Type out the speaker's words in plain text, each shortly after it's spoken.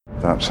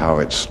That's how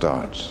it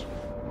starts.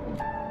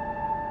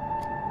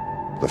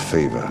 The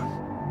fever,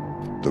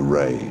 the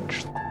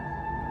rage,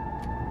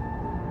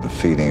 the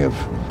feeling of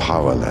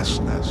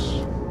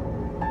powerlessness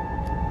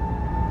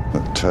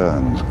that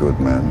turns good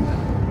men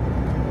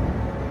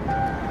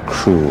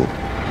cruel.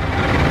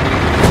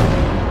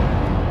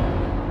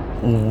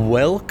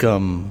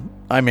 Welcome.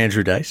 I'm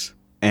Andrew Dice.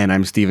 And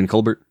I'm Stephen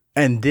Colbert.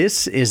 And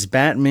this is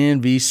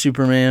Batman v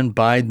Superman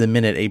by the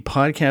Minute, a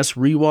podcast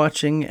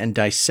rewatching and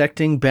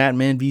dissecting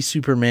Batman v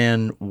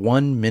Superman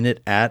 1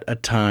 minute at a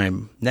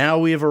time. Now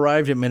we have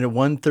arrived at minute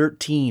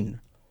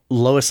 113.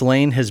 Lois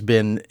Lane has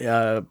been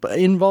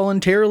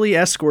involuntarily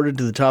escorted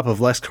to the top of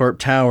LexCorp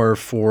Tower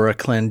for a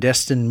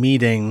clandestine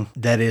meeting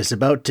that is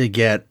about to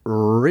get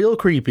real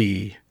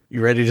creepy.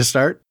 You ready to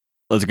start?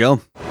 Let's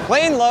go.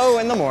 Laying low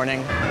in the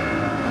morning.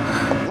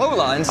 Low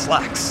line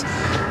slacks.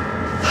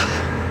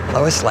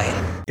 Lois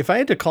Lane. If I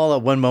had to call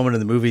out one moment in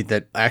the movie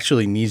that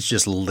actually needs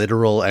just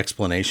literal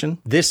explanation,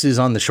 this is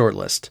on the short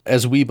list.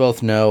 As we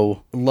both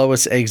know,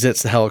 Lois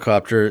exits the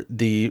helicopter,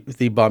 the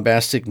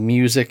bombastic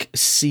music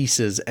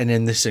ceases, and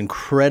in this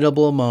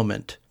incredible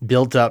moment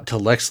built up to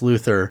Lex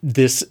Luthor,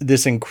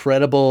 this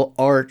incredible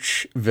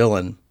arch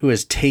villain who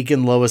has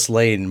taken Lois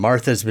Lane.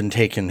 Martha's been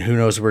taken, who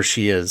knows where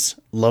she is.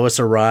 Lois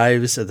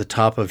arrives at the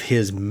top of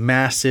his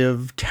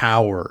massive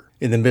tower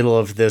in the middle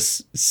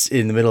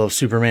of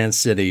Superman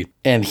City,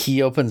 and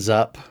he opens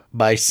up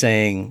by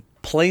saying,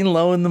 "Plain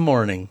low in the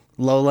morning,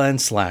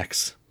 lowland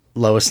slacks,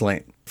 Lois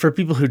Lane." For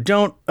people who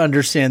don't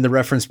understand the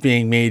reference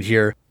being made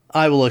here,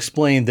 I will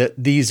explain that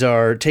these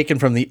are taken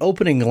from the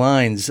opening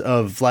lines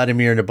of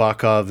Vladimir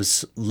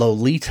Nabokov's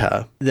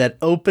Lolita that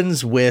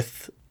opens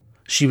with,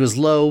 "She was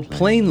low,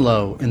 plain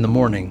low in the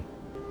morning,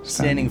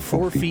 standing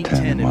 4 feet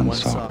 10 in one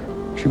sock."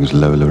 She was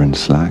Lola in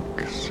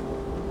slacks.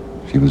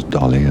 She was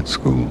Dolly at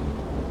school.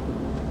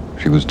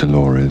 She was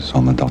Dolores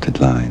on the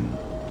dotted line.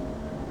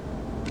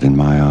 But in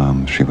my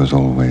arms, she was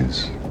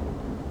always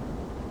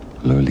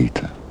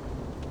Lolita.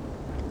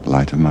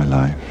 Light of my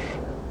life,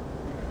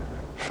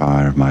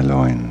 fire of my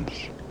loins,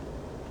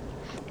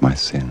 my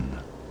sin,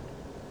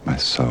 my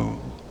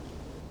soul,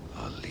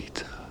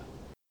 Lolita.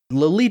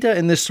 Lolita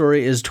in this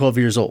story is 12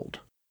 years old.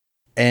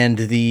 And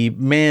the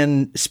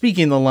man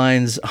speaking the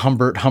lines,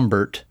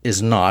 Humbert,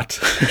 is not.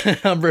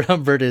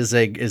 Humbert is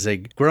a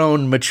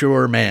grown,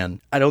 mature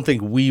man. I don't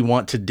think we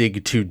want to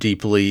dig too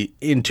deeply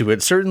into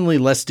it. Certainly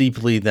less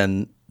deeply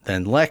than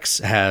Lex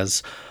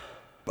has.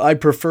 I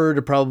prefer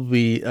to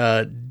probably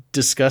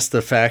discuss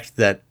the fact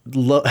that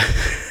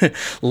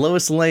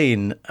Lois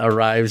Lane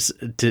arrives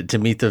to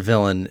meet the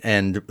villain,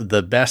 and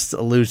the best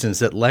illusions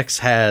that Lex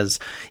has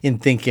in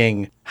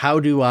thinking, how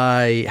do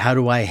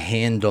I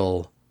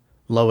handle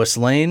Lois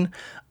Lane?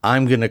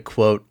 I'm going to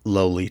quote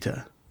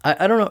Lolita.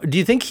 I don't know. Do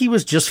you think he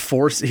was just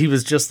forced? He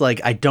was just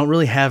like, I don't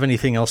really have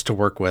anything else to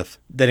work with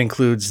that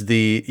includes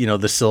the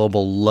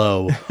syllable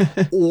low.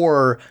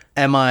 Or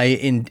am I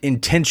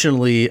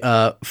intentionally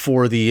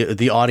for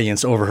the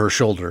audience over her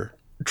shoulder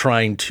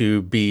trying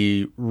to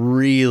be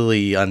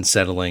really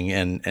unsettling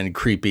and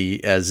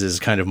creepy, as is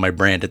kind of my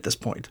brand at this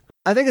point?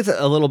 I think it's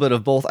a little bit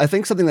of both. I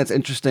think something that's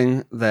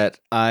interesting that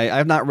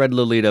I've not read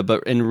Lolita,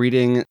 but in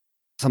reading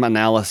some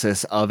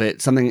analysis of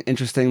it, something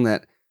interesting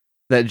that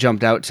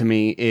jumped out to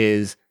me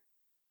is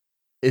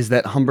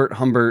that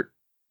Humbert,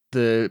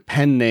 the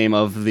pen name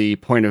of the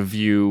point of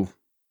view,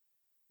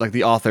 like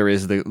the author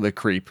is the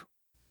creep,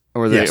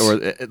 or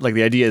like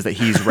the idea is that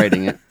he's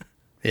writing it.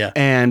 Yeah.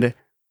 And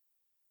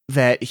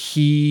that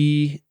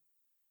he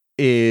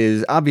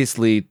is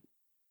obviously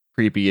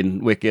creepy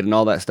and wicked and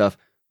all that stuff,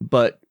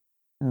 but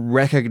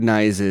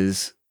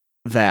recognizes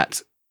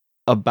that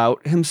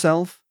about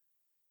himself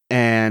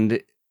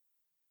and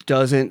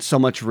doesn't so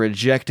much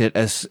reject it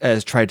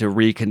as try to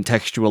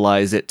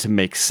recontextualize it to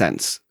make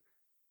sense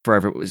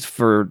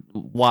for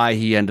why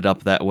he ended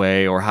up that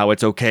way, or how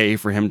it's okay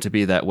for him to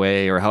be that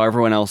way, or how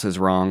everyone else is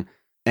wrong.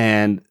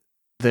 And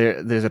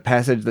there's a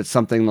passage that's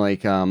something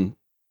like, I'm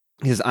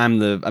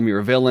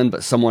your villain,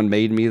 but someone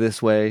made me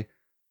this way.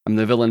 I'm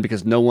the villain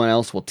because no one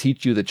else will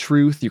teach you the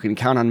truth. You can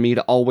count on me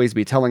to always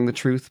be telling the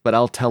truth, but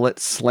I'll tell it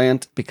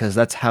slant because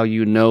that's how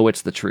you know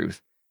it's the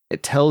truth.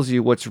 It tells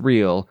you what's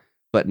real,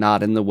 but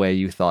not in the way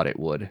you thought it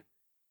would.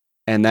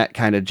 And that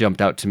kind of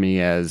jumped out to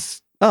me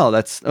as, oh,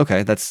 that's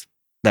okay. That's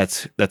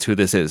who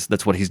this is.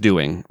 That's what he's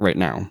doing right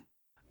now.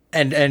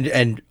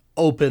 And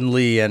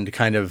openly and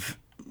kind of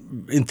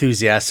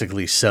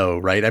enthusiastically so,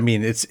 right? I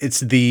mean, it's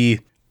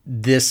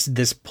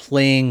this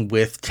playing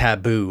with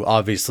taboo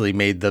obviously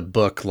made the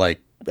book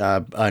like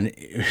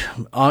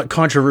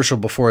controversial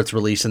before its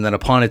release, and then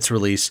upon its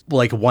release,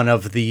 like one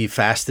of the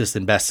fastest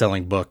and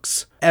best-selling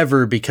books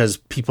ever, because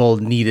people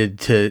needed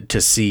to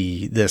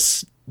see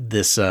this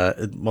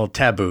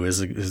taboo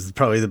is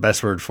probably the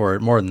best word for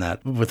it, more than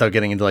that, without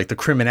getting into like the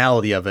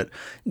criminality of it.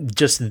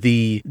 Just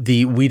the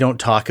we don't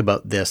talk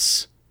about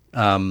this.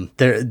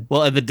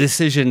 The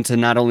decision to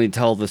not only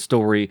tell the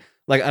story,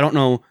 like, I don't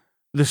know,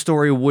 the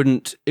story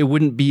wouldn't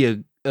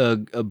be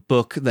a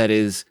book that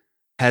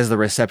has the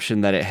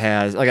reception that it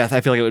has. Like, I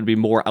feel like it would be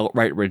more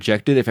outright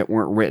rejected if it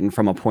weren't written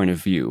from a point of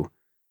view.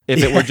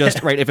 If it were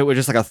just right, if it were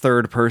just like a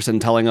third person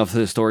telling of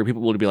the story,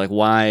 people would be like,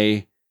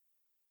 why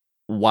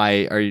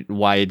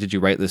did you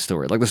write this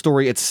story? Like, the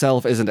story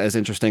itself isn't as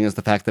interesting as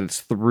the fact that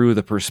it's through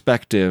the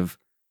perspective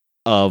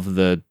of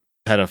the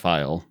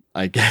pedophile,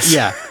 I guess.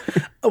 Yeah.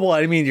 Well,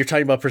 I mean, you're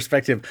talking about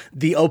perspective.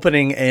 The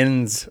opening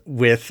ends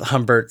with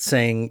Humbert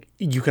saying,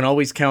 "You can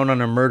always count on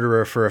a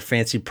murderer for a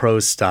fancy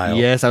prose style."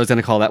 Yes, I was going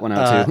to call that one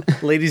out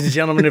too. Ladies and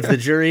gentlemen of the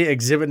jury,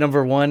 exhibit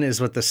number 1 is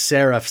what the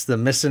seraphs, the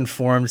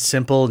misinformed,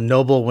 simple,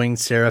 noble-winged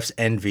seraphs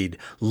envied.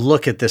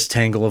 Look at this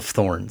tangle of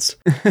thorns.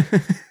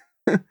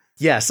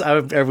 Yes,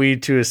 are we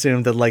to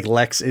assume that like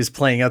Lex is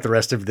playing out the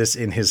rest of this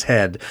in his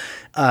head?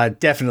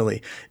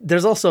 Definitely.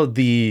 There's also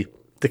the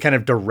kind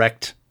of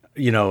direct,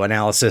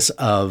 analysis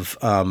of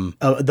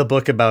the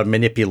book about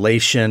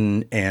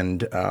manipulation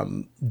and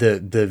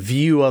the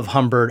view of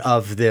Humbert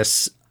of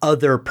this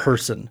other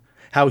person,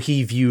 how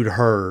he viewed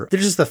her.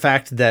 There's just the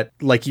fact that,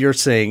 like you're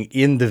saying,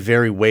 in the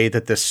very way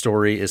that this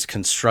story is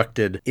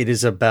constructed, it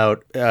is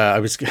about, I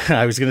was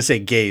going to say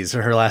gaze.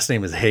 Her last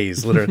name is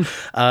Hayes, literally.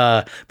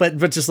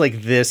 But just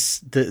like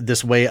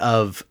this way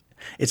of,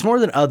 it's more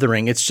than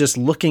othering. It's just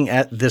looking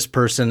at this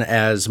person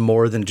as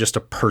more than just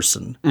a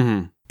person.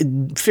 Mm-hmm.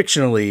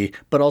 Fictionally,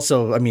 but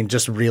also, I mean,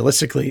 just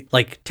realistically,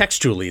 like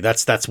textually,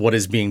 that's what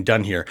is being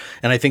done here.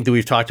 And I think that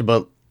we've talked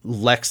about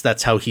Lex,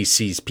 that's how he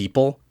sees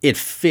people. It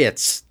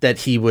fits that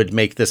he would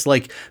make this,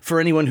 like, for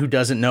anyone who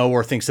doesn't know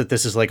or thinks that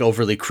this is like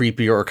overly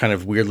creepy or kind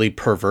of weirdly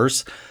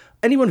perverse.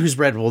 Anyone who's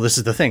read, well, this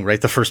is the thing, right?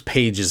 The first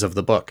pages of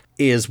the book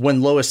is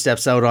when Lois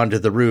steps out onto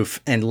the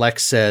roof and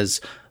Lex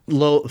says,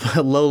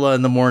 Lola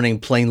in the morning,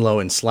 plain low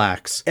in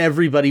slacks.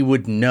 Everybody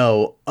would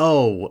know,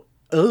 oh,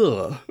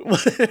 ugh.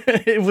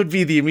 It would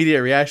be the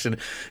immediate reaction,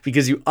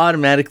 because you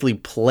automatically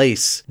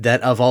place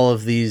that of all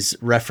of these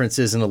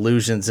references and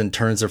allusions and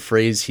turns of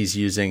phrase he's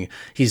using,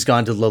 he's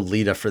gone to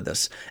Lolita for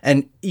this.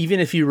 And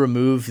even if you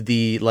remove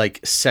the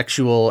like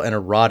sexual and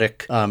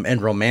erotic and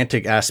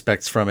romantic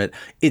aspects from it,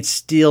 it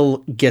still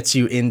gets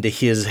you into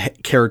his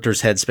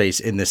character's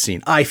headspace in this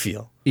scene, I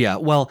feel. Yeah,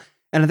 well,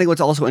 and I think what's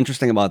also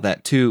interesting about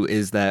that too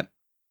is that,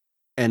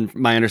 and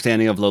my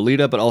understanding of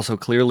Lolita, but also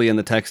clearly in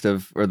the text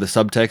of, or the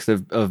subtext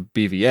of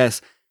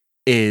BVS,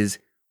 is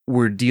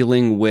we're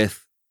dealing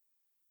with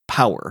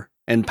power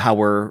and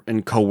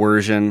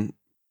coercion,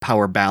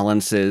 power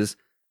balances.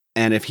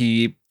 And if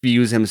he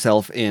views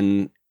himself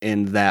in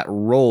that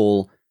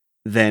role,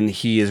 then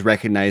he is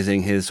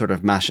recognizing his sort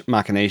of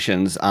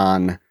machinations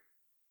on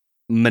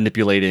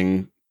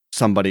manipulating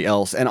somebody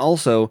else. And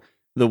also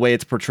the way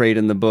it's portrayed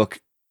in the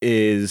book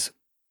is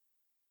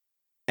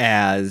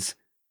as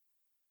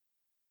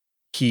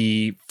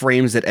he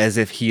frames it as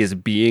if he is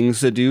being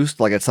seduced,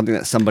 like it's something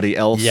that somebody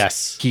else,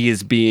 yes, he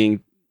is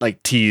being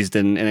like teased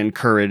and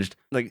encouraged.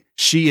 Like,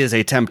 she is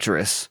a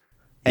temptress,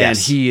 and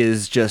yes, he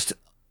is just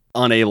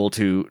unable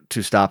to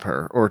stop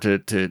her or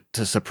to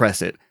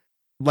suppress it.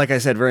 Like I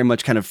said, very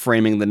much kind of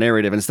framing the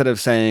narrative. Instead of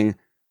saying,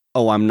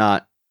 oh, I'm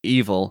not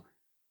evil,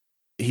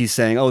 he's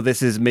saying, oh,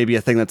 this is maybe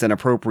a thing that's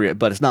inappropriate,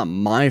 but it's not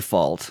my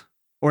fault.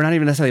 Or not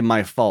even necessarily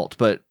my fault,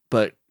 but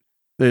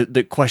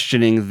the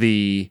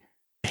questioning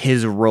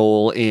his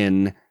role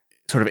in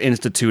sort of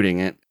instituting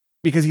it,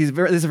 because this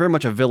is very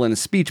much a villain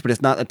speech, but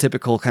it's not a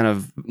typical kind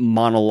of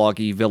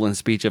monologue-y villain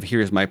speech of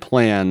here's my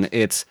plan.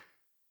 It's,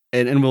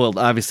 and we'll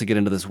obviously get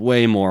into this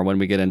way more when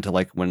we get into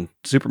like when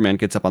Superman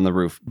gets up on the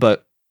roof,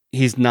 but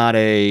he's not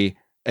I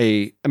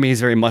mean, he's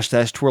very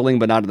mustache twirling,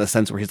 but not in the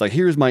sense where he's like,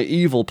 here's my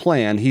evil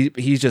plan.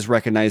 He's just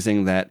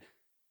recognizing that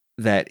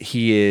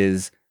he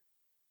is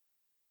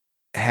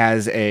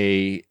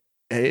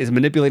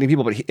manipulating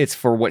people, but it's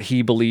for what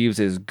he believes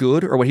is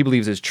good or what he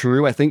believes is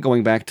true. I think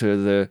going back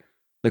to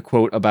the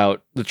quote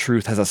about the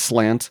truth has a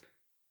slant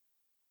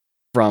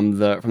from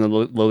the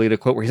Lolita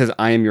quote where he says,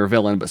 I am your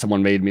villain, but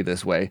someone made me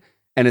this way.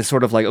 And it's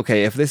sort of like,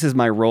 okay, if this is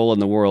my role in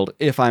the world,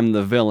 if I'm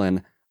the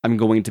villain, I'm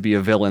going to be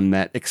a villain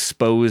that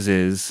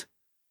exposes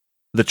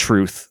the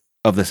truth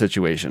of the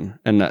situation.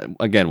 And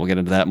again, we'll get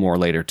into that more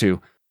later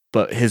too.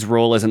 But his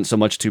role isn't so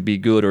much to be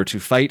good or to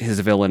fight his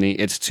villainy,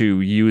 it's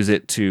to use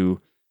it to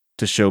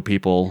show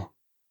people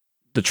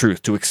the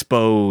truth, to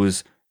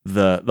expose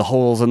the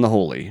holes in the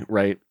holy,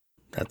 right?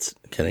 That's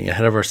getting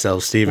ahead of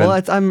ourselves, Stephen. Well,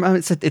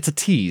 it's a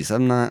tease.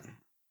 I'm not.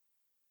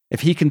 If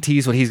he can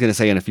tease what he's going to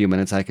say in a few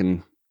minutes, I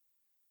can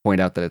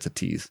point out that it's a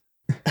tease.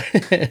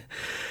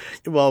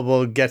 Well,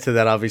 we'll get to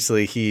that.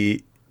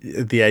 Obviously,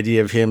 the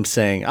idea of him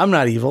saying, "I'm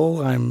not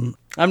evil. I'm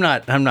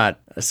not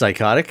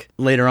psychotic"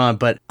 later on,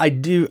 but I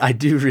do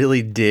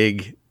really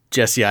dig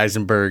Jesse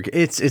Eisenberg.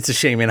 It's a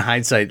shame in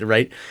hindsight,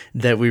 right,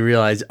 that we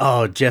realize,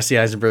 oh, Jesse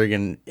Eisenberg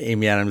and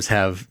Amy Adams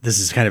this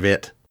is kind of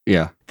it.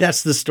 Yeah.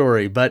 That's the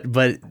story, but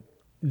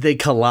they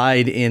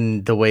collide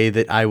in the way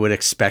that I would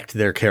expect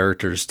their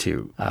characters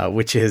to,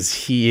 which is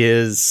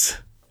he's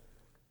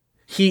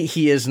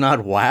he is not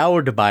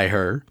wowed by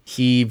her.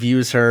 He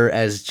views her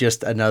as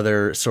just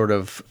another sort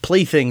of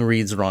plaything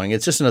reads wrong.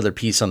 It's just another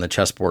piece on the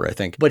chessboard, I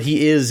think. But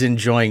he is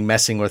enjoying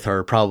messing with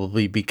her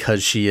probably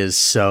because she is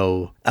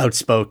so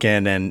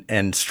outspoken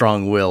and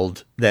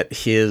strong-willed that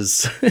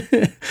his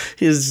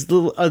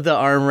the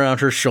arm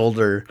around her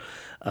shoulder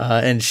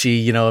and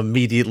she,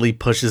 immediately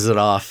pushes it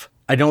off.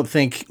 I don't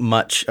think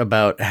much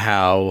about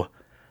how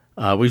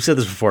we've said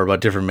this before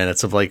about different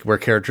minutes of like where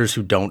characters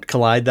who don't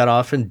collide that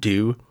often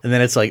do. And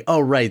then it's like, oh,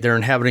 right, they're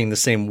inhabiting the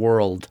same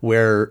world,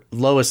 where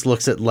Lois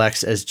looks at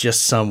Lex as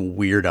just some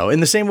weirdo in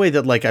the same way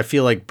that like I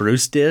feel like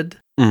Bruce did.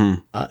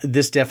 Mm-hmm.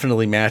 This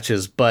definitely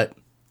matches, but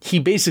he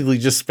basically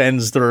just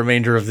spends the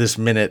remainder of this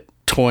minute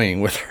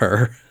toying with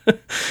her,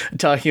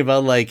 talking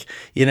about like,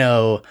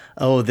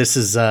 this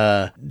is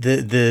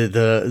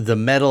the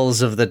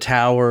metals of the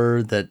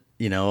tower that,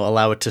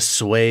 allow it to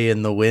sway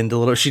in the wind a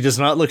little. She does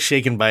not look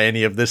shaken by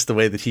any of this the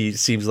way that he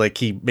seems like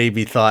he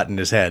maybe thought in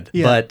his head.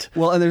 Yeah. But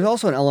well, and there's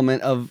also an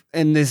element of,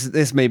 and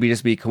this may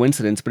just be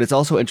coincidence, but it's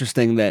also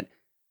interesting that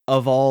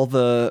of all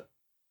the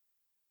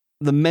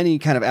many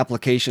kind of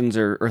applications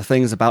or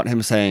things about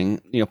him saying,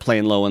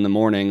 playing low in the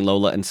morning,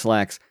 Lola and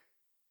slacks,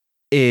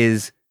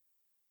 is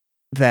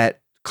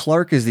that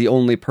Clark is the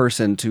only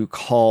person to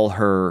call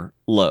her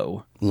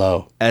low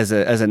as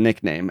a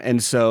nickname.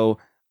 And so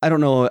I don't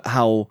know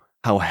how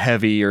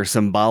heavy or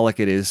symbolic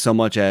it is, so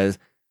much as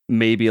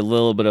maybe a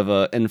little bit of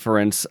a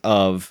inference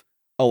of,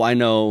 oh, I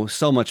know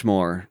so much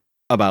more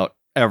about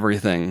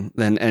everything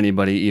than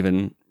anybody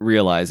even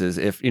realizes.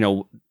 If he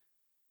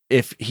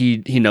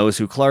knows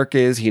who Clark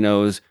is, he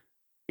knows,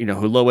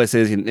 who Lois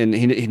is, and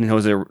he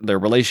knows their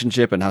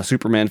relationship and how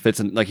Superman fits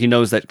in. Like, he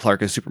knows that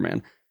Clark is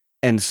Superman.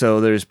 And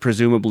so there's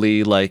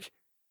presumably like,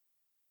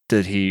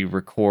 did he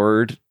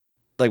record?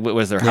 Like,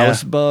 was their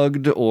house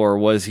bugged, or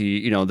was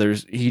he,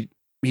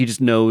 he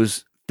just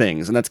knows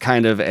things, and that's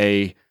kind of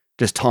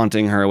just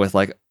taunting her with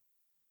like,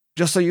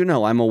 just so you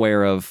know, I'm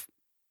aware of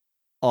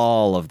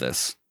all of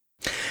this.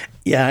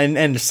 Yeah,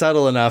 and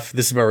subtle enough.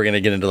 This is where we're going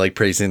to get into like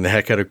praising the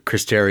heck out of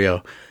Chris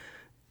Terrio.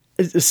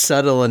 It's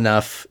subtle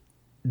enough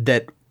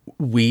that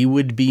we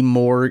would be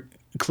more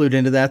clued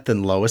into that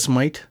than Lois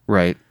might.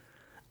 Right.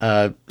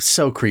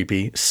 So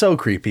creepy.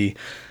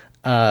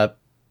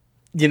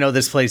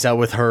 This plays out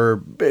with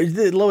her.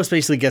 Lois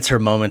basically gets her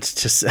moment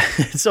to.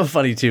 It's so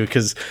funny too,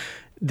 because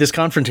this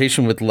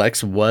confrontation with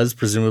Lex was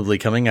presumably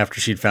coming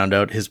after she'd found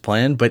out his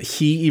plan, but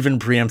he even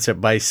preempts it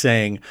by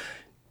saying,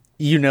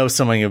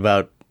 something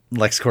about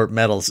LexCorp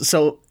metals.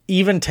 So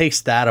even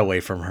takes that away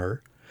from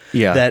her.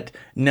 Yeah. That,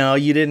 no,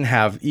 you didn't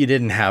have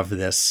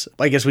this.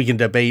 I guess we can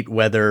debate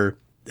whether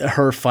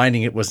her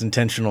finding it was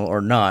intentional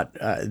or not.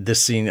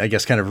 This scene, I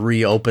guess, kind of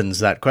reopens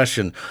that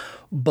question.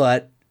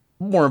 But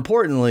more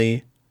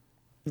importantly,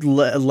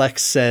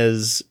 Lex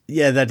says,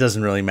 yeah, that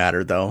doesn't really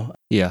matter though.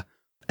 Yeah.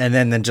 And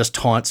then just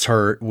taunts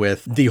her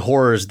with the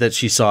horrors that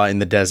she saw in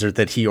the desert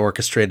that he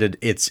orchestrated.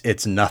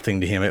 It's nothing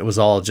to him. It was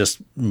all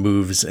just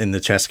moves in the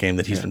chess game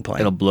that he's been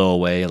playing. It'll blow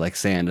away like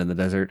sand in the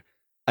desert.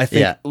 I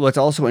think what's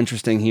also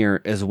interesting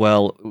here as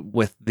well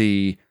with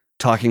the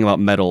talking about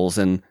metals,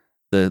 and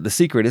the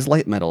secret is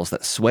light metals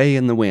that sway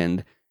in the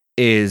wind,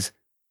 is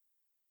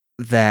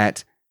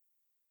that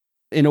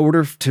in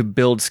order to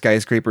build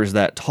skyscrapers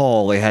that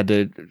tall, they had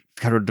to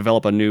kind of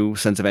develop a new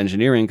sense of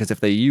engineering, because if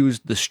they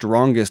used the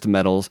strongest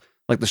metals,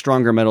 like the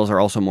stronger metals are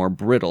also more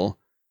brittle,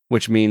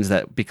 which means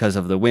that because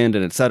of the wind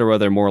and etc.,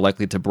 they're more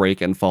likely to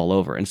break and fall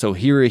over. And so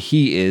here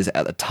he is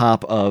at the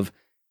top of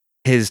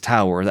his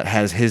tower that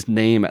has his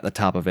name at the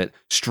top of it,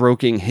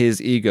 stroking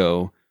his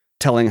ego,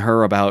 telling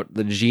her about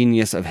the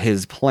genius of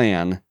his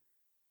plan.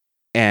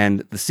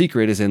 And the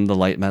secret is in the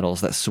light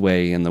metals that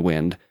sway in the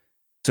wind.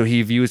 So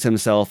he views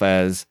himself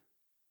as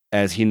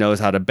he knows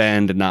how to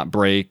bend and not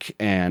break,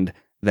 and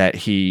that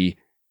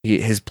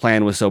his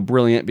plan was so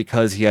brilliant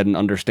because he had an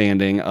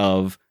understanding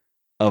of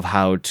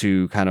how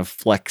to kind of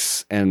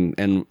flex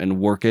and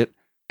work it.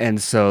 And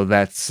so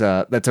that's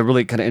a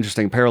really kind of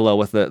interesting parallel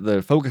with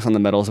the focus on the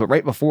metals. But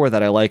right before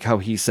that, I like how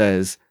he's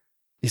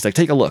like,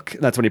 take a look.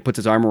 That's when he puts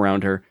his arm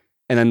around her.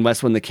 And then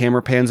that's when the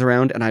camera pans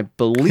around. And I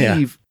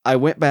believe I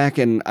went back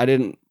and I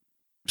didn't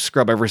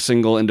scrub every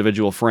single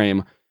individual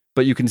frame,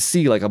 but you can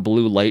see like a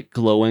blue light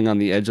glowing on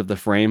the edge of the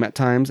frame at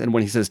times. And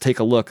when he says, take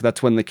a look,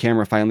 that's when the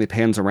camera finally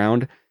pans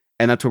around.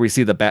 And that's where we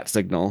see the bat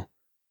signal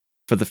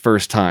for the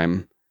first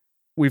time.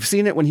 We've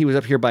seen it when he was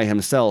up here by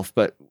himself,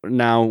 but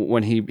now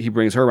when he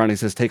brings her around, he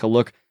says, take a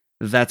look.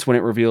 That's when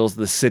it reveals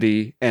the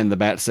city and the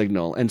bat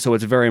signal. And so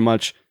it's very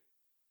much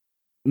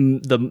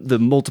the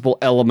multiple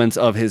elements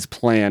of his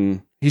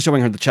plan. He's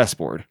showing her the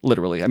chessboard,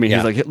 literally. I mean,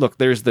 he's like, look,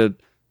 there's the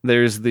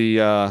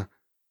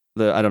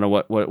I don't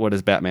know what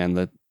is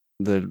Batman,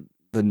 the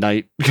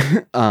knight.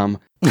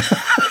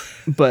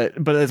 But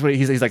that's what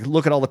he's like,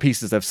 look at all the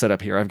pieces I've set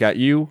up here. I've got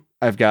you,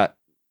 I've got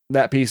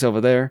that piece over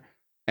there,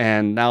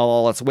 and now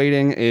all that's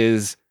waiting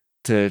is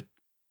to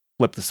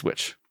flip the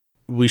switch.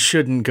 We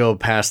shouldn't go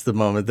past the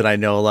moment that I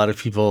know a lot of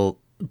people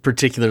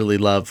particularly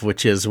love,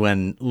 which is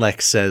when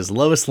Lex says,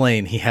 Lois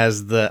Lane, he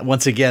has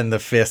once again, the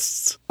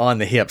fists on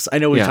the hips. I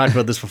know we've talked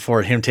about this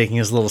before, him taking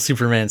his little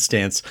Superman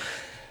stance,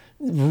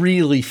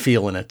 really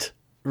feeling it,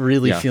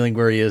 really feeling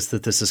where he is,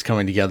 that this is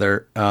coming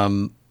together.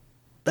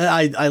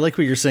 I like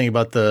what you're saying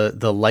about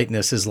the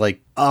lightness is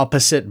like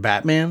opposite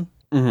Batman,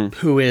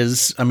 who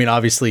is, I mean,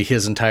 obviously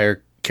his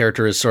entire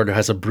character is sort of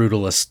has a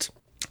brutalist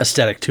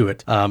aesthetic to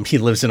it. He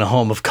lives in a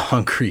home of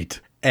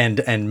concrete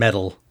and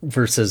metal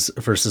versus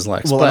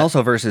Lex. Well, and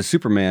also versus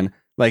Superman.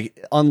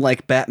 Like,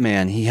 unlike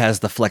Batman, he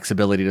has the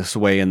flexibility to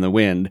sway in the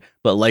wind,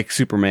 but like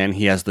Superman,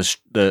 he has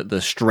the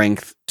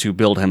strength to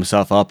build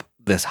himself up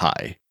this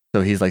high.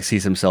 So he's like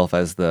sees himself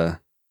as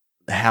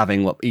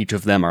having what each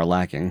of them are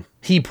lacking.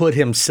 He put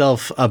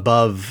himself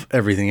above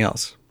everything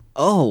else.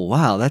 Oh,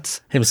 wow,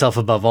 that's himself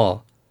above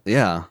all.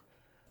 Yeah.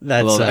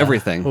 That's above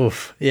everything.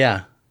 Oof.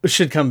 Yeah.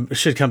 Should come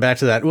back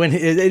to that. When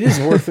it is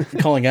worth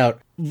calling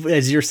out,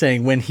 as you're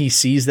saying, when he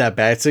sees that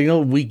bat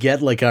signal, we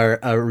get like a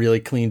really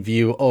clean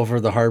view over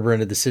the harbor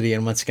into the city.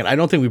 And once again, I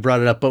don't think we brought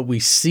it up, but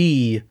we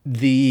see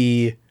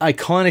the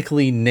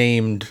iconically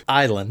named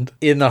island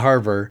in the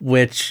harbor,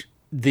 which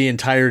the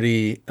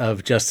entirety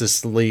of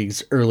Justice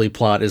League's early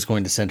plot is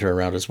going to center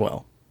around as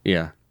well.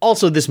 Yeah.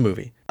 Also, this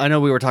movie. I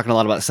know we were talking a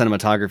lot about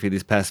cinematography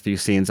these past few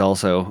scenes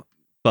also,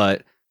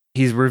 but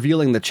he's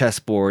revealing the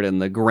chessboard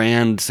and the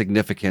grand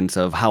significance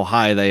of how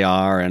high they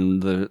are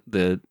and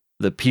the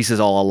pieces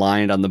all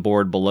aligned on the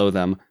board below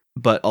them.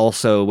 But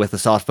also with the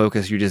soft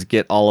focus, you just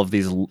get all of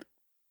these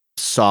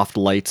soft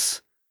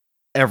lights.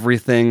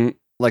 Everything,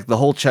 like the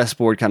whole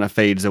chessboard kind of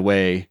fades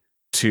away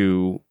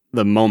to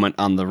the moment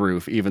on the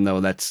roof, even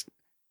though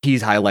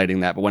he's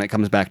highlighting that. But when it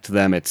comes back to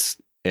them, it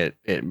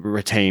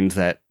retains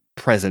that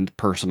present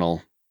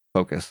personal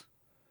focus.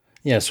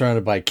 Yeah,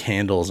 surrounded by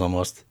candles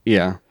almost.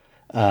 Yeah.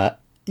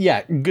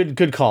 Yeah,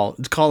 good call.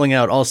 It's calling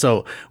out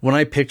also, when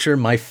I picture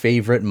my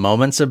favorite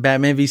moments of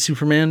Batman v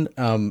Superman,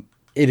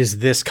 it is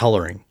this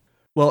coloring.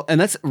 Well, and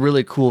that's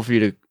really cool for you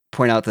to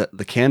point out that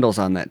the candles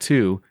on that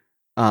too.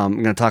 I'm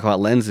going to talk about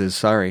lenses,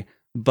 sorry,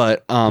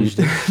 but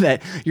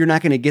that you're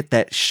not going to get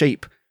that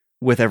shape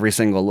with every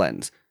single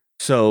lens.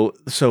 So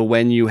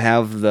when you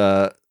have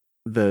the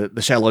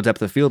shallow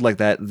depth of field like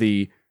that,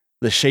 the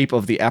shape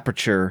of the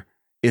aperture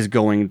is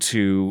going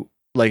to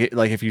like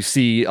if you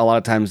see a lot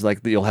of times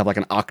like you'll have like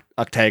an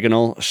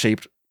octagonal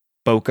shaped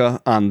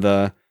bokeh on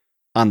the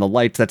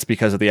lights. That's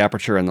because of the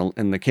aperture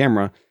in the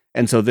camera,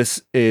 and so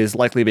this is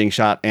likely being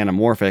shot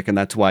anamorphic, and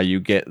that's why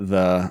you get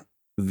the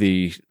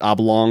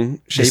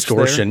oblong shapes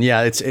distortion. There.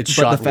 Yeah, it's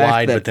shot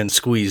wide but then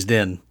squeezed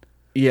in.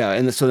 Yeah,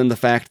 and so then the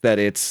fact that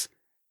it's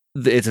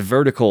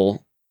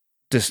vertical,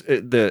 just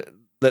like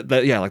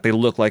they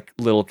look like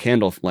little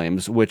candle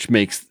flames, which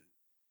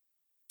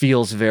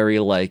feels very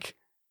like.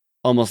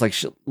 Almost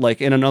like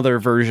in another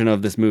version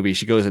of this movie,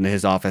 she goes into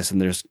his office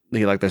and they're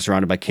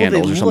surrounded by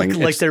candles or something. Look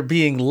like they're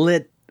being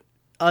lit.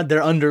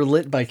 They're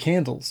underlit by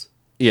candles.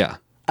 Yeah,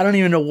 I don't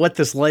even know what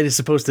this light is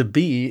supposed to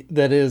be.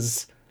 That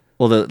is.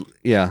 Well, I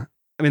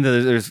mean,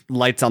 there's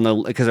lights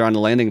because they're on the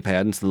landing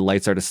pad, and so the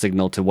lights are to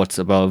signal to what's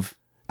above.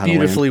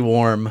 Beautifully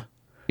warm.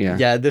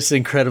 Yeah, this is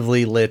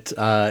incredibly lit.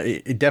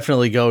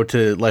 Definitely go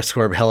to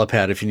LexCorp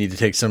Helipad if you need to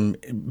take some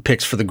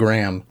pics for the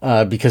gram,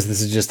 because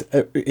this is just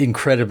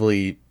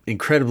incredibly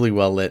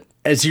well lit.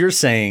 As you're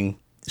saying,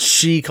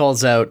 she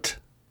calls out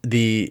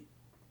the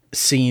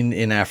scene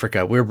in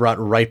Africa. We're brought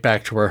right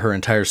back to where her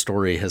entire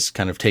story has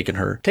kind of taken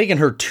her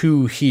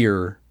to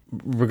here,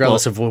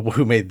 regardless of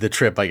who made the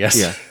trip, I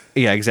guess.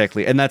 Yeah,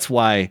 exactly. And that's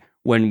why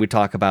when we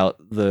talk about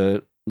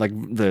the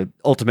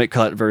ultimate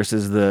cut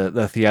versus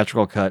the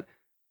theatrical cut,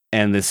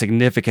 and the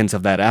significance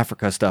of that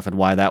Africa stuff and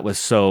why that was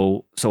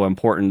so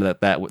important that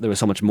there was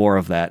so much more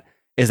of that,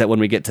 is that when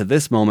we get to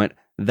this moment,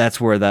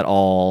 that's where that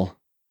all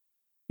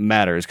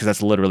matters, because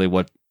that's literally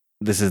what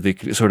this is, the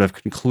sort of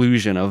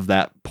conclusion of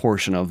that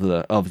portion of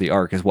the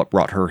arc is what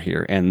brought her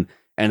here and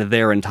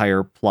their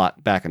entire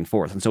plot back and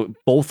forth. And so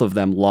both of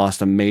them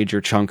lost a major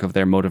chunk of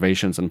their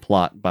motivations and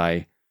plot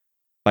by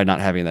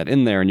not having that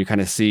in there, and you kind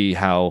of see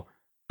how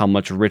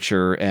much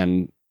richer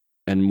and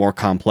more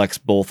complex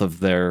both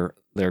of their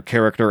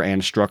character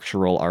and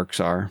structural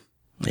arcs are.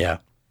 Yeah.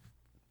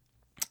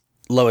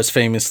 Lois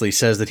famously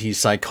says that he's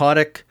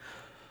psychotic,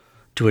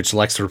 to which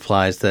Lex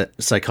replies that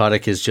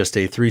psychotic is just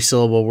a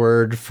 3-syllable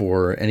word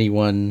for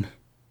anyone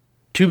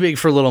too big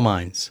for little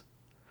minds.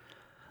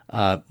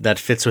 That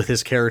fits with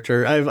his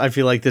character. I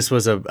feel like this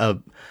was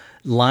a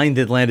line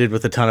that landed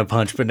with a ton of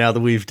punch, but now that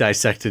we've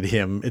dissected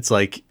him, it's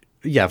like,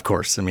 yeah, of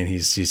course. I mean,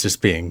 he's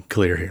just being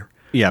clear here.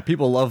 Yeah,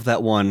 people love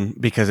that one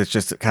because it's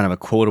just kind of a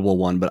quotable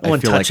one. But I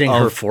feel touching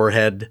like her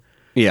forehead.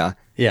 Yeah.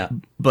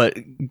 But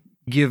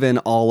given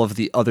all of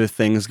the other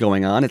things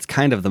going on, it's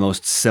kind of the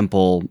most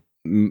simple,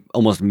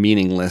 almost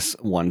meaningless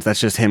ones. That's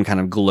just him kind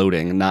of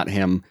gloating, not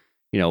him,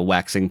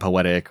 waxing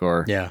poetic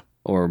or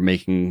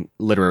making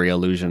literary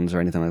allusions or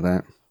anything like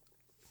that.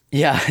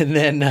 Yeah, and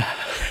then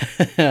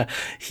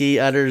he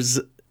utters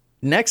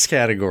next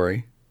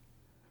category,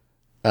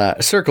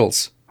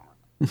 circles.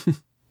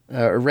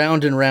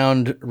 round and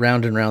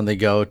round they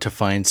go to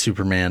find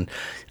Superman.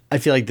 I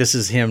feel like this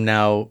is him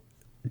now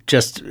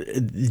just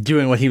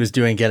doing what he was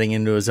doing, getting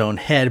into his own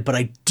head. But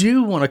I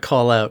do want to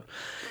call out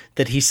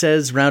that he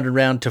says round and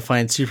round to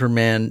find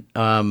Superman,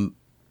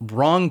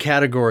 wrong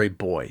category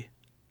boy.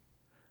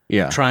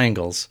 Yeah.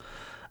 Triangles.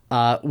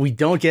 We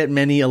don't get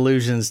many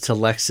allusions to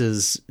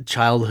Lex's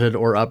childhood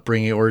or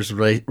upbringing or his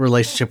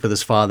relationship with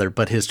his father,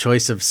 but his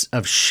choice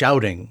of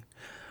shouting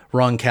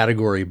wrong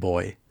category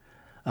boy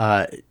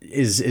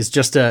is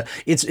just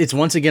it's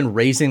once again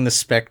raising the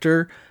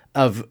specter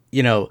of,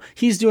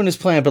 he's doing his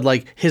plan, but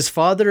like his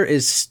father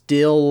is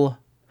still,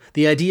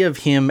 the idea of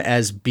him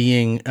as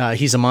being,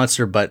 he's a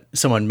monster, but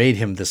someone made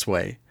him this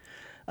way,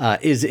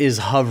 is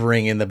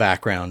hovering in the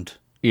background.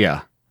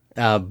 Yeah.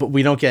 But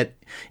we don't get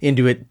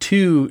into it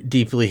too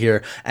deeply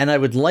here. And I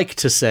would like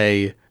to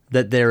say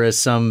that there is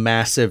some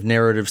massive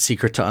narrative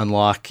secret to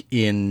unlock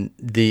in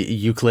the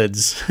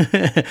Euclid's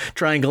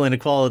triangle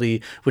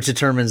inequality, which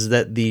determines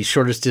that the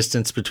shortest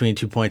distance between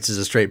 2 points is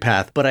a straight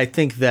path. But I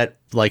think that,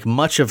 like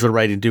much of the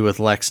writing to do with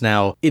Lex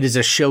now, it is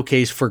a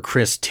showcase for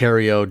Chris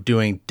Terrio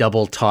doing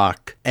double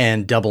talk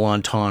and double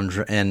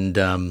entendre and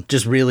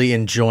just really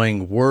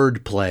enjoying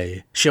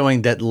wordplay,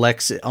 showing that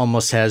Lex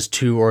almost has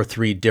 2 or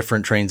 3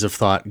 different trains of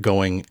thought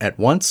going at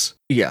once.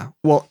 Yeah.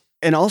 Well,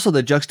 and also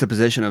the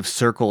juxtaposition of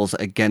circles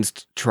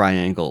against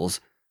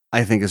triangles,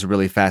 I think, is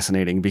really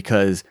fascinating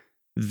because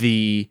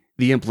the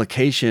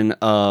implication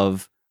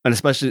of, and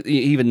especially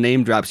he even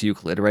name drops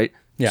Euclid, right?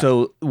 Yeah.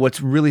 So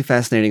what's really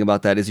fascinating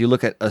about that is you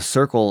look at a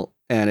circle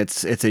and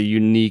it's a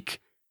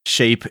unique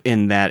shape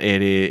in that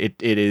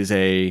it is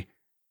a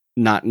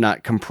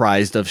not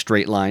comprised of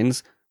straight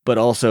lines, but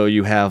also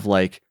you have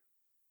like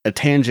a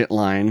tangent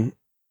line,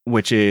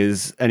 which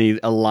is a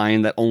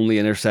line that only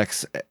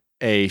intersects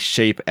a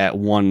shape at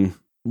one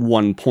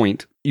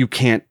point.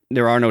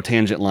 There are no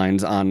tangent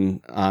lines on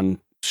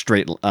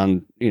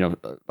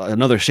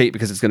another shape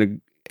because it's going to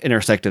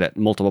intersect it at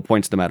multiple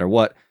points no matter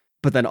what.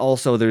 But then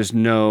also there's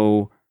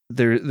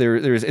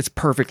it's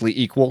perfectly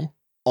equal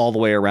all the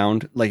way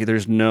around. Like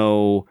there's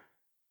no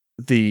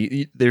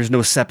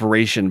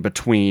separation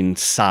between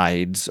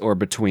sides or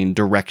between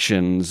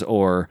directions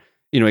or,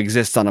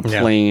 exists on a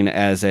plane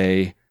as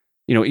a,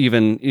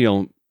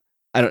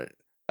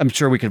 I'm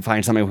sure we could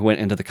find something if we went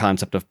into the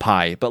concept of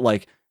pi, but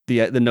like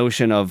the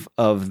notion of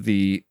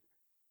the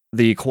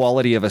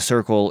equality of a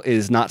circle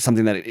is not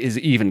something that is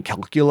even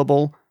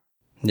calculable.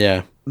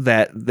 Yeah.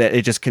 That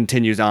it just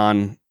continues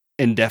on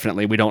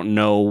indefinitely. We don't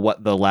know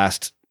what the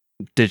last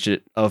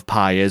digit of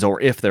pi is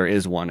or if there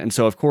is one. And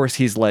so of course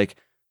he's like,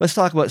 let's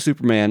talk about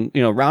Superman,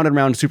 round and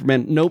round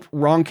Superman. Nope,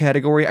 wrong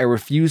category. I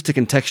refuse to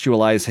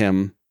contextualize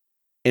him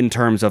in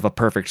terms of a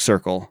perfect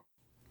circle.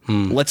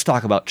 Let's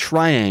talk about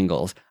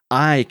triangles.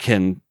 I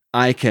can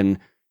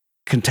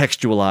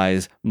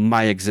contextualize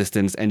my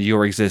existence and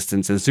your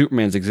existence and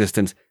Superman's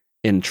existence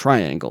in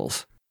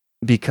triangles.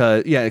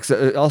 Because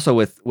also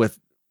with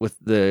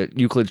the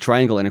Euclid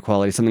triangle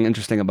inequality, something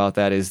interesting about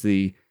that is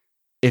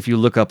if you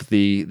look up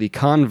the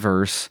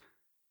converse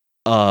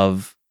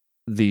of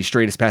the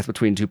straightest path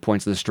between 2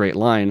 points of the straight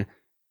line,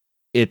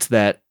 it's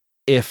that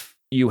if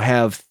you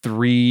have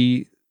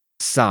 3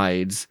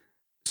 sides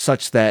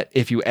such that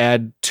if you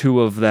add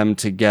 2 of them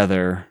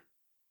together,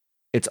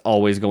 it's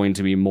always going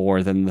to be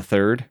more than the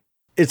third.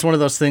 It's one of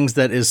those things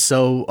that is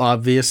so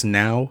obvious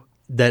now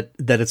that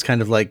it's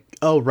kind of like,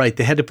 oh, right,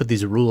 they had to put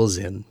these rules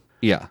in.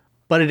 Yeah.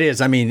 But it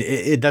is. I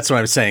mean, that's what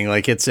I'm saying.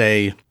 Like, it is.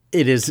 I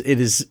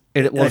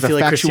feel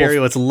like Chris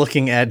Terrio is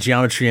looking at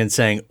geometry and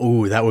saying,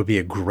 "Ooh, that would be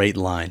a great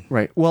line."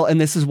 Right. Well, and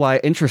this is why,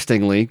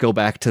 interestingly, go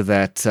back to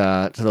that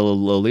to the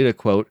Lolita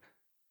quote,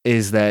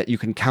 is that you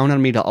can count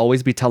on me to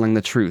always be telling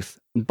the truth,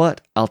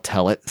 but I'll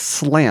tell it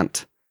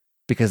slant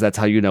because that's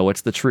how you know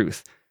it's the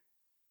truth.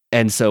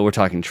 And so we're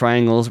talking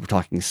triangles, we're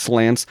talking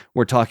slants,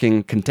 we're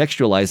talking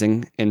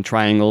contextualizing in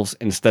triangles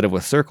instead of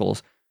with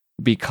circles,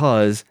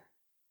 because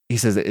he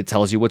says it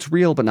tells you what's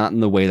real, but not in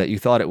the way that you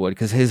thought it would.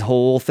 Because his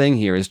whole thing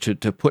here is to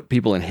put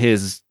people in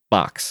his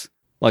box.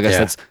 Like I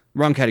said, that's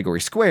wrong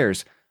category,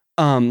 squares.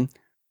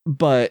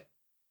 But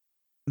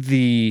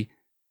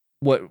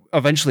what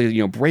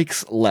eventually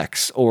breaks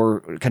Lex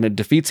or kind of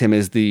defeats him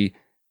is the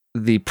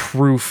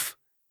proof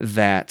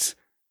that.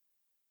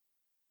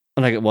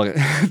 And I don't want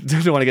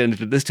to get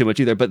into this too much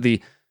either, but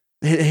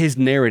his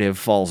narrative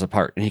falls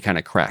apart and he kind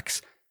of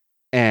cracks,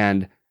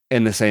 and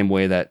in the same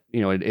way that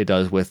it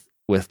does with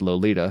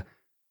Lolita.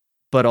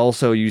 But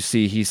also you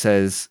see he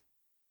says,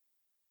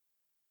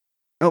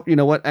 "Oh, you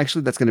know what?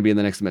 Actually, that's going to be in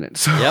the next minute."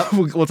 So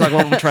we'll talk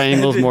about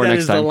triangles more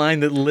next time. That is the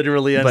line that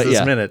literally ends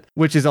this minute,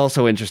 which is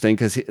also interesting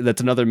because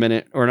that's another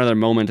minute or another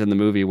moment in the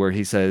movie where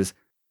he says,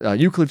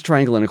 "Euclid's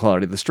triangle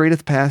inequality: the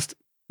straightest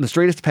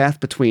path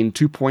between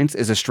 2 points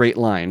is a straight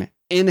line."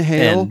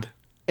 Inhale,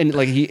 and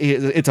like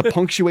it's a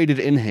punctuated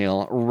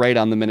inhale right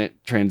on the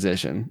minute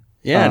transition.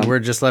 Yeah, and we're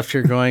just left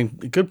here going,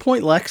 good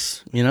point,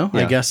 Lex.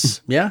 I guess,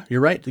 you're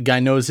right. The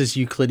guy knows his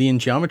Euclidean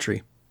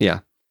geometry. Yeah.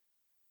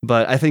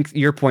 But I think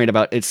your point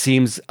about it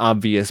seems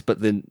obvious,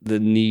 but the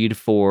need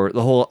for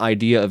the whole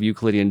idea of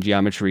Euclidean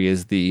geometry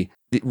is the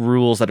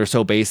rules that are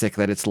so basic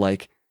that it's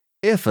like,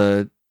 if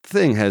a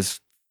thing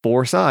has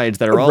 4 sides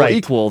that are all Right.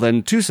 equal,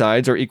 then 2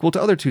 sides are equal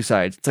to other 2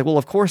 sides. It's like, well,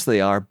 of course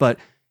they are, but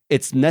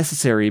it's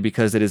necessary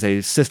because it is a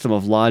system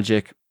of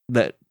logic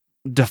that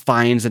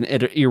defines an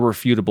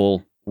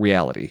irrefutable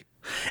reality.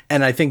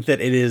 And I think that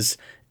it is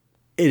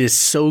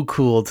so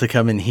cool to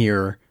come in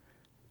here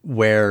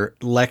where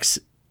Lex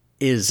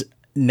is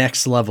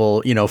next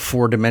level,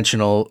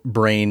 4-dimensional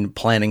brain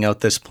planning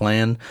out this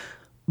plan.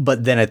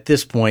 But then at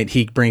this point,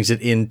 he brings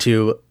it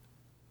into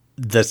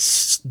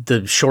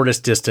the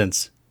shortest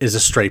distance is a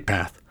straight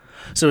path.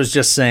 So it's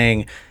just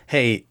saying,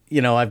 hey,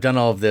 I've done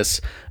all of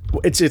this.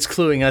 It's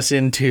cluing us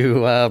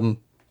into,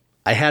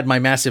 I had my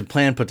massive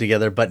plan put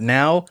together, but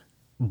now,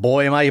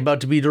 boy, am I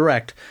about to be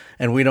direct.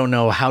 And we don't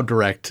know how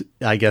direct,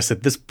 I guess,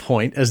 at this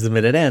point as the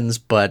minute ends,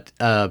 but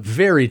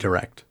very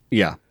direct.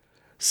 Yeah.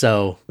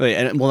 So,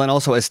 And well, then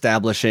also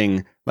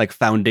establishing like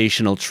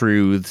foundational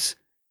truths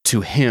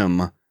to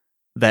him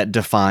that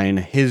define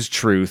his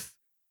truth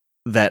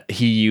that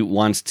he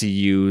wants to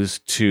use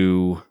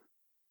to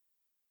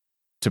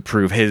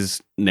prove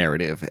his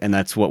narrative. And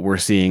that's what we're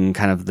seeing,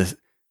 kind of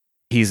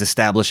he's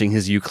establishing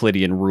his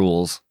Euclidean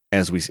rules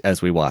as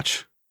we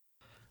watch.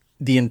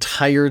 the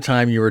entire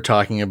time you were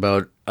talking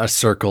about a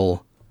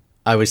circle,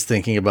 I was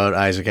thinking about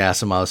Isaac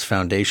Asimov's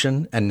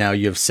Foundation, and now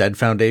you've said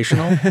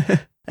foundational,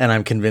 and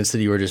I'm convinced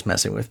that you were just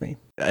messing with me.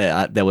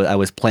 I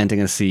was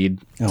planting a seed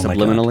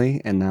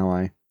subliminally, and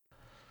now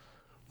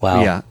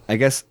Wow. Yeah, I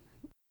guess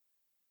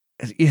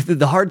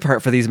the hard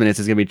part for these minutes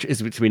is going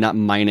to be not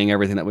mining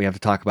everything that we have to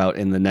talk about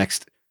in the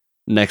next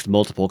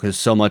multiple, because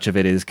so much of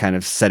it is kind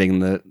of setting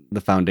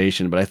the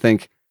foundation. But I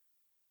think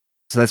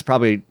so. That's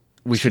probably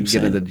we shouldn't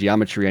get into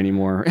geometry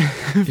anymore.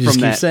 You just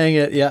keep saying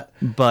it, yeah.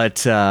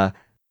 But I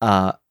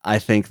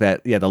think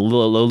that the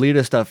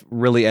Lolita stuff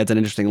really adds an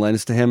interesting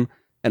lens to him,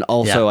 and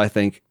also I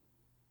think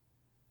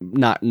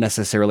not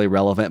necessarily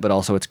relevant, but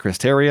also it's Chris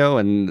Terrio,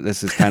 and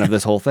this is kind of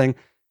this whole thing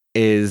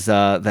is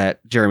that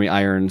Jeremy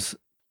Irons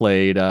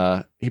played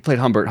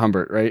Humbert,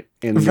 right?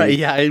 Right,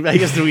 yeah. I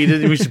guess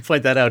we should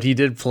point that out. He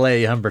did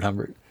play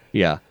Humbert.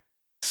 Yeah.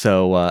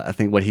 So I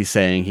think what he's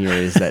saying here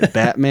is that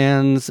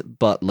Batman's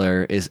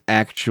butler is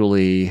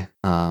actually,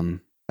 I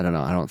don't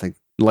know. I don't think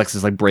Lex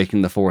is like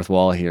breaking the fourth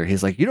wall here.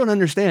 He's like, you don't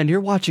understand.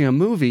 You're watching a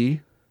movie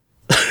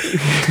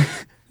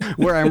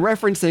where I'm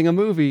referencing a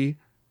movie.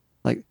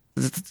 Like,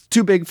 it's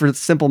too big for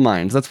simple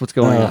minds. That's what's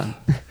going on.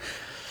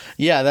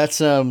 Yeah, that's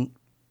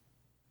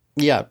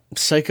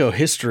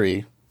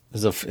psychohistory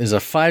is a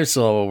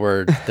 5-syllable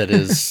word that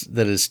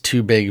is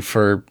too big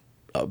for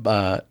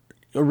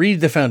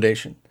read the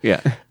foundation.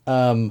 Yeah.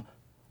 Read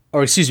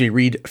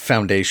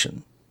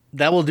foundation.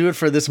 That will do it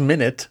for this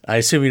minute. I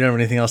assume you don't have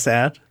anything else to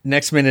add.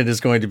 Next minute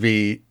is going to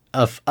be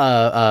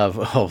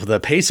the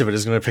pace of it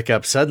is going to pick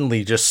up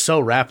suddenly just so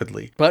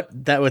rapidly. But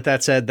with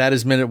that said, that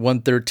is minute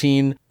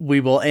 113.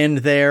 We will end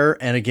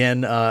there, and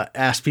again,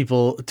 ask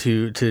people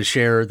to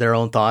share their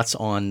own thoughts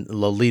on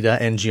Lolita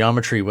and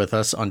geometry with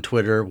us on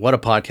Twitter. What a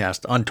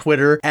podcast on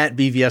Twitter at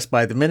BVS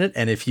by the minute.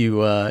 And if you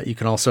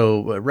can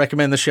also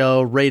recommend the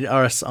show, rate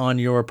us on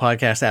your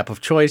podcast app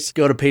of choice.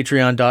 Go to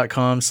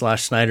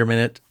patreon.com/Snyder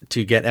Minute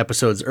to get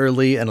episodes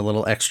early and a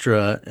little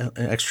extra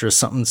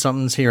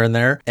somethings here and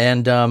there.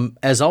 And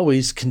as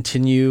always,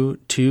 continue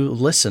to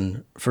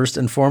listen first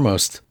and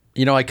foremost.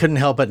 I couldn't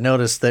help but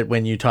notice that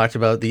when you talked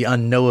about the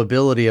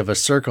unknowability of a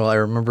circle, I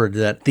remembered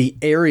that the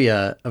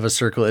area of a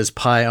circle is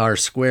pi r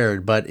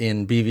squared, but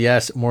in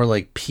BVS, more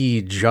like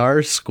p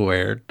jar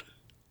squared.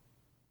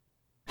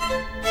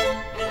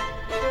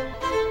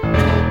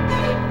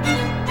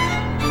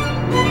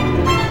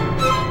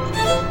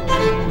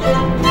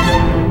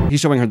 He's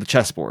showing her the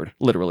chessboard,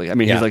 literally. I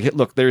mean, he's like,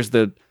 look, there's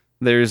the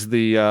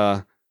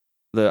I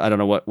don't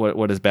know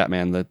what is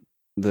Batman,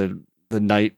 the knight